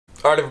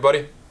Alright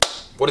everybody,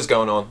 what is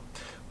going on?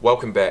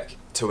 Welcome back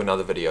to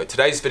another video.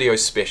 Today's video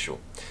is special.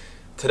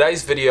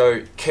 Today's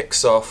video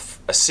kicks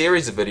off a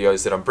series of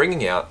videos that I'm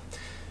bringing out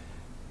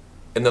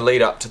in the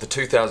lead up to the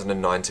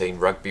 2019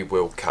 Rugby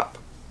World Cup.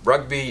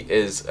 Rugby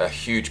is a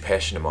huge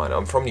passion of mine.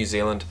 I'm from New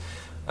Zealand.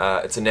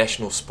 It's a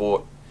national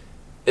sport.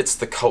 It's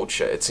the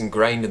culture. It's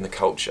ingrained in the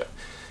culture.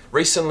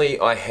 Recently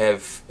I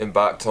have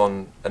embarked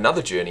on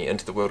another journey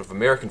into the world of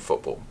American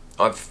football.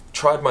 I've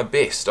tried my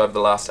best over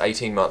the last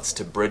 18 months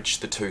to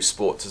bridge the two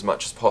sports as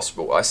much as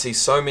possible. I see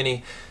so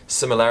many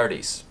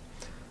similarities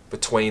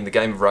between the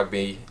game of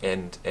rugby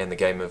and the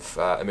game of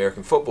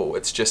American football.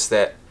 It's just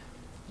that,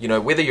 you know,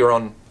 whether you're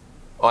on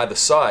either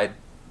side,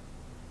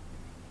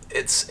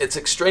 it's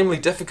extremely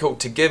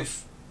difficult to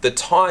give the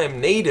time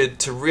needed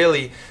to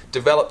really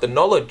develop the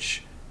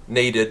knowledge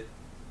needed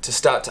to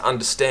start to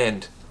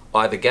understand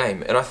either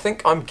game. And I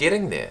think I'm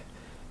getting there.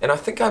 And I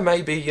think I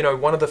may be, you know,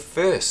 one of the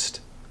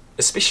first,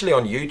 especially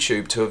on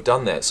YouTube, to have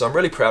done that. So I'm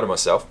really proud of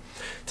myself.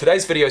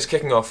 Today's video is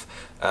kicking off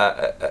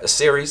a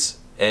series,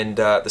 and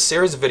the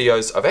series of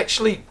videos I've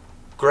actually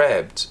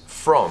grabbed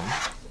from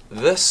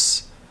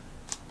this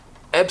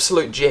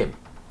absolute gem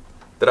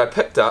that I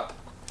picked up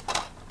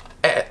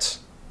at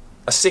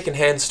a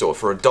second-hand store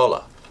for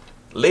 $1.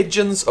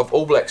 Legends of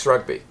All Blacks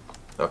Rugby.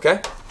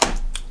 Okay?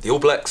 The All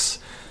Blacks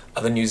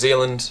are the New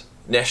Zealand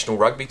national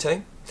rugby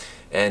team,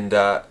 and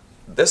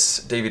this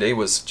DVD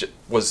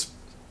was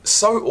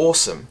so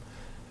awesome.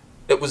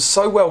 It was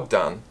so well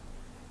done,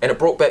 and it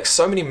brought back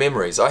so many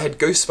memories. I had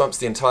goosebumps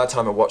the entire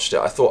time I watched it.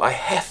 I thought, I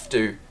have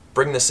to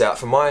bring this out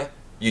for my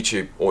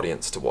YouTube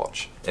audience to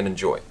watch and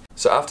enjoy.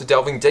 So after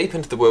delving deep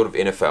into the world of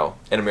NFL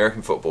and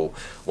American football,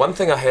 one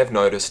thing I have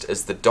noticed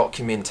is the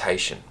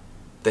documentation.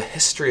 The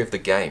history of the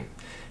game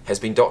has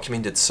been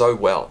documented so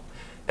well,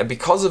 and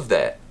because of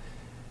that,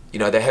 you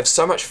know, they have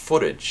so much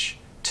footage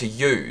to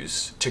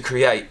use to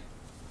create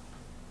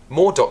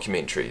more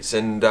documentaries.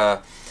 And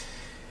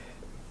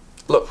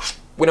look,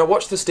 when I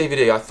watched this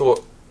DVD, I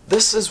thought,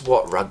 this is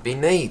what rugby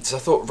needs. I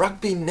thought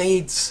rugby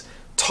needs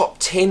top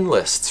 10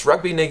 lists.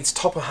 Rugby needs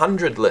top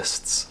 100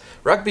 lists.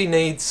 Rugby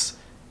needs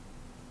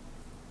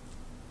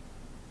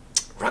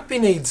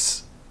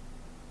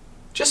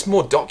just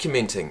more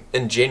documenting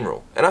in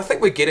general. And I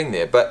think we're getting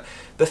there. But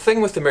the thing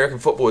with American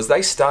football is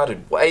they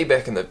started way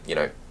back in the, you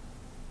know,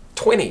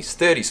 20s,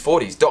 30s,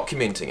 40s,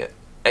 documenting it,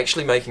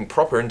 actually making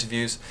proper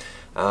interviews.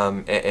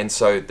 And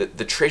so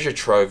the treasure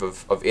trove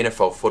of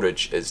NFL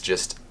footage is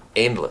just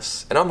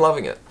endless, and I'm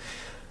loving it.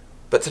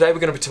 But today we're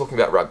going to be talking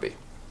about rugby.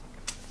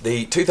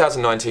 The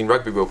 2019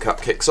 Rugby World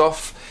Cup kicks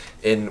off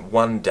in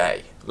one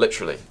day,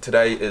 literally.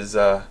 Today is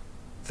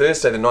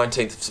Thursday the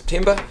 19th of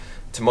September.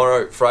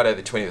 Tomorrow, Friday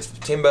the 20th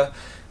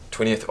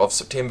of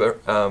September,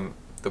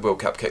 the World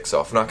Cup kicks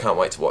off, and I can't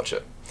wait to watch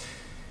it.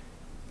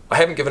 I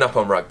haven't given up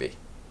on rugby.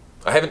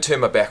 I haven't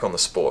turned my back on the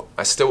sport.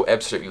 I still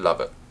absolutely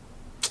love it.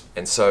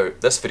 And so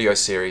this video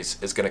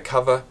series is going to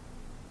cover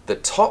the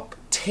top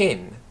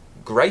 10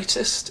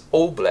 greatest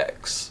All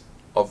Blacks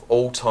of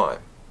all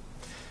time.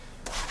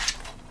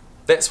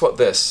 That's what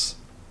this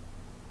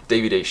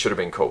DVD should have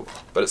been called,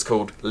 but it's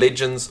called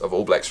Legends of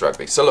All Blacks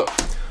Rugby. So look,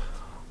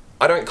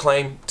 I don't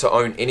claim to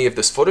own any of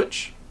this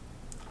footage.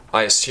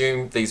 I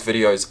assume these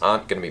videos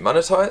aren't going to be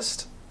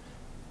monetized,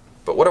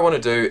 but what I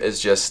want to do is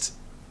just,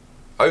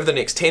 over the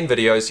next 10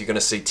 videos, you're going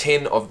to see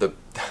 10 of the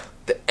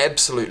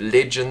absolute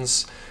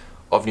legends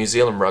of New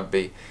Zealand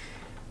rugby,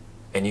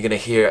 and you're going to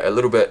hear a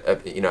little bit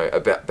of, you know,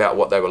 about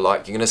what they were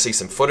like. You're going to see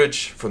some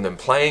footage from them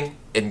playing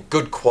in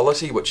good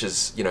quality, which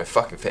is, you know,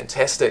 fucking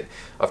fantastic.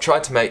 I've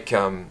tried to make,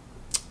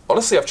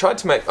 honestly,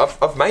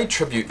 I've made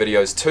tribute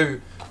videos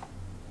to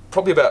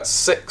probably about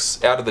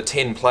 6 out of the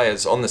 10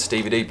 players on this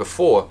DVD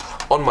before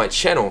on my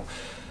channel,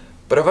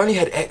 but I've only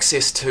had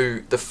access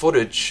to the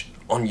footage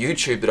on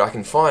YouTube that I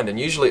can find, and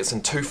usually it's in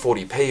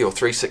 240p or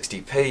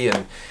 360p,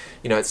 and,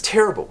 you know, it's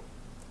terrible.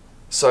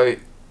 So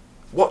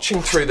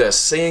watching through this,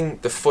 seeing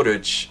the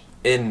footage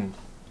in,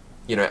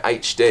 you know,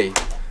 HD,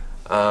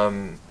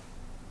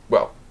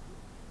 well,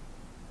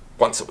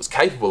 once it was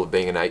capable of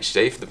being in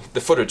HD,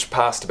 the footage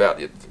passed about,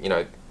 you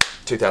know,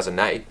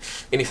 2008.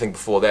 Anything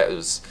before that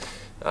was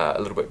a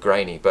little bit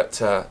grainy,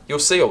 but you'll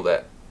see all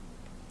that.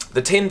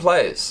 The 10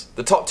 players,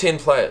 the top 10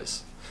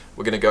 players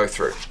we're going to go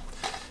through,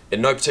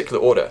 in no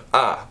particular order,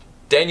 are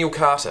Daniel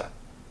Carter,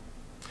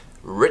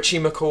 Richie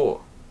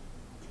McCaw,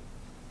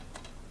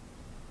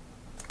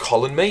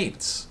 Colin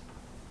MEADS,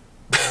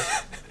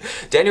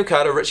 Daniel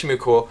Carter, Richie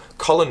McCaw,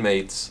 Colin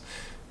MEADS,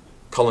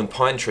 Colin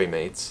Pinetree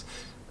MEADS,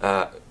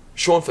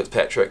 Sean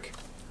Fitzpatrick,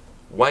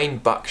 Wayne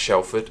Buck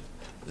Shelford,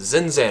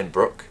 ZINZAN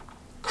Brooke,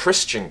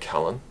 Christian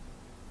CULLEN.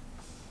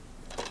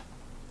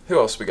 Who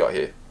else we got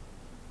here?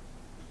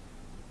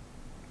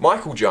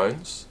 Michael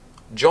Jones,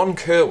 John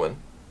KIRWAN,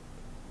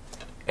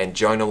 and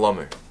JONAH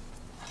LOMU.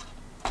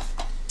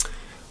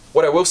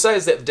 What I will say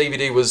is that the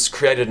DVD was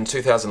created in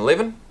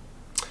 2011.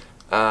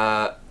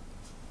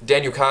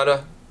 Daniel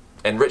Carter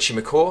and Richie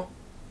McCaw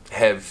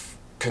have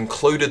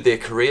concluded their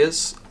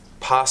careers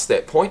past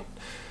that point.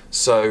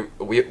 So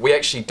we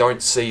actually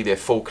don't see their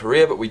full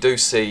career, but we do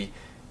see,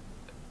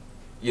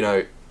 you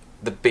know,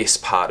 the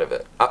best part of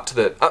it up to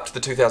the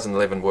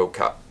 2011 World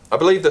Cup. I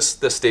believe this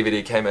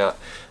DVD came out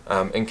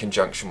in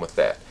conjunction with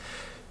that.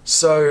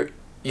 So,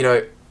 you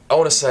know, I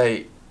want to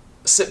say,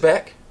 sit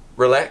back,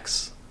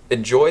 relax,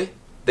 enjoy.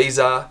 These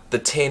are the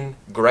 10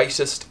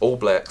 greatest All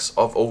Blacks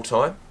of all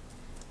time.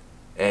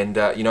 And,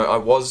 you know, I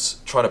was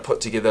trying to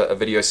put together a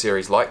video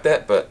series like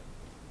that, but,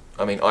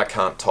 I mean, I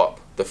can't top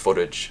the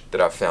footage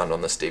that I've found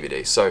on this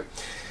DVD. So,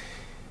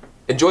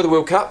 enjoy the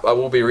World Cup. I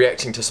will be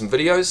reacting to some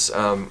videos.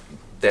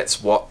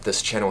 That's what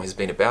this channel has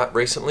been about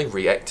recently,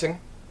 reacting,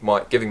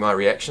 giving my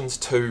reactions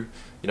to,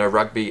 you know,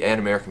 rugby and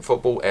American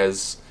football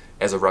as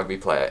a rugby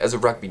player, as a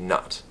rugby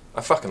nut.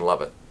 I fucking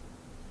love it.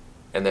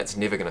 And that's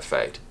never going to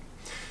fade.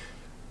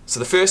 So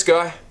the first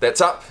guy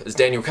that's up is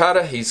Daniel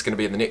Carter. He's going to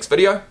be in the next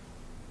video.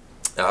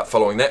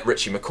 Following that,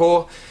 Richie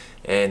McCaw,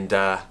 and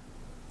the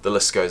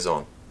list goes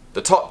on.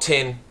 The top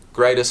 10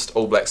 greatest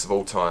All Blacks of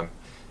all time,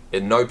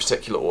 in no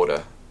particular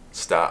order,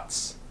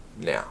 starts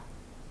now.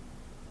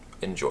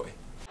 Enjoy.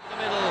 The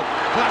middle,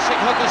 classic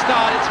hooker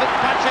start. It's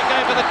FITZPATRICK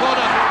over the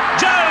corner.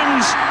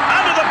 Jones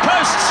under the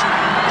posts.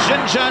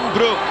 ZINZAN,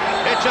 Brooke.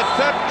 It's a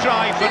third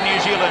try for New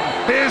Zealand.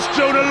 Here's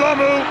JONAH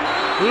LOMU.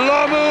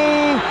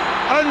 LOMU,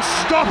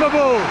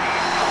 unstoppable.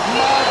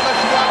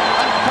 Marvellous one,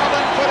 and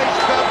COLIN for his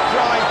third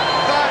try.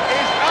 That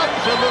is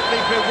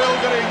absolutely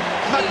bewildering.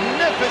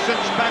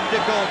 Magnificent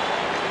spectacle.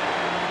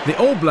 The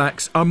All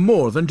Blacks are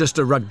more than just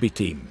a rugby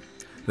team.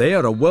 They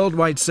are a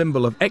worldwide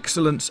symbol of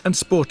excellence and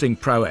sporting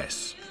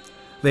prowess.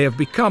 They have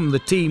become the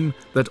team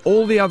that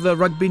all the other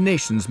rugby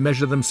nations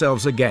measure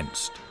themselves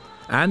against,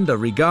 and are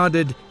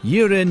regarded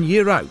year in,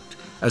 year out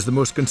as the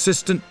most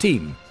consistent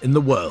team in the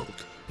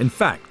world. In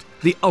fact,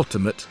 the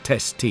ultimate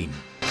test team.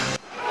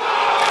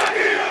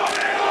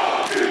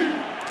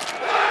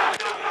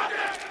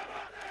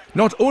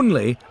 Not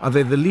only are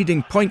they the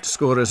leading point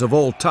scorers of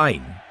all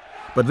time,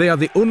 but they are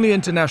the only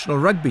international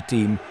rugby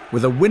team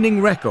with a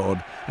winning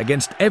record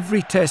against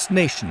every test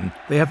nation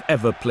they have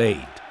ever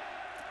played.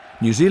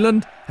 New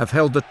Zealand have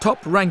held the top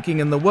ranking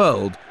in the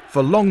world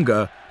for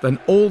longer than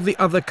all the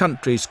other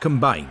countries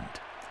combined.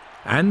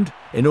 And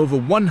in over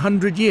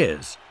 100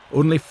 years,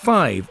 only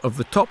 5 of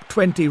the top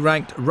 20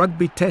 ranked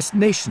rugby test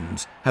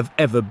nations have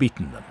ever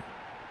beaten them.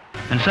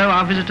 And so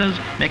our visitors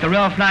make a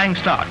real flying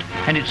start,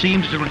 and it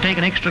seems it will take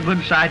an extra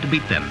good side to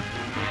beat them.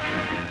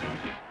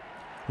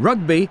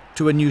 Rugby,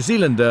 to a New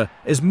Zealander,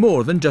 is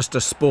more than just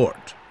a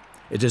sport.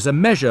 It is a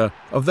measure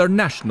of their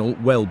national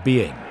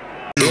well-being.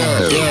 Go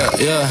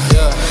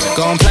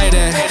and play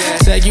that.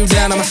 Take you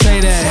down, I'ma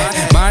say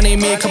that. Mine need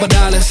me a couple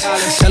dollars.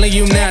 Telling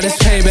you now this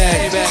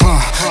payback.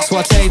 So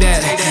I'll take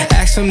that.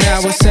 Ask them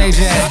now what say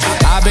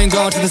that. I've been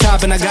going to the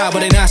top and I got what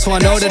they not, so I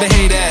know that they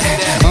hate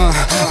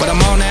that. But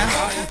I'm on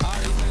now.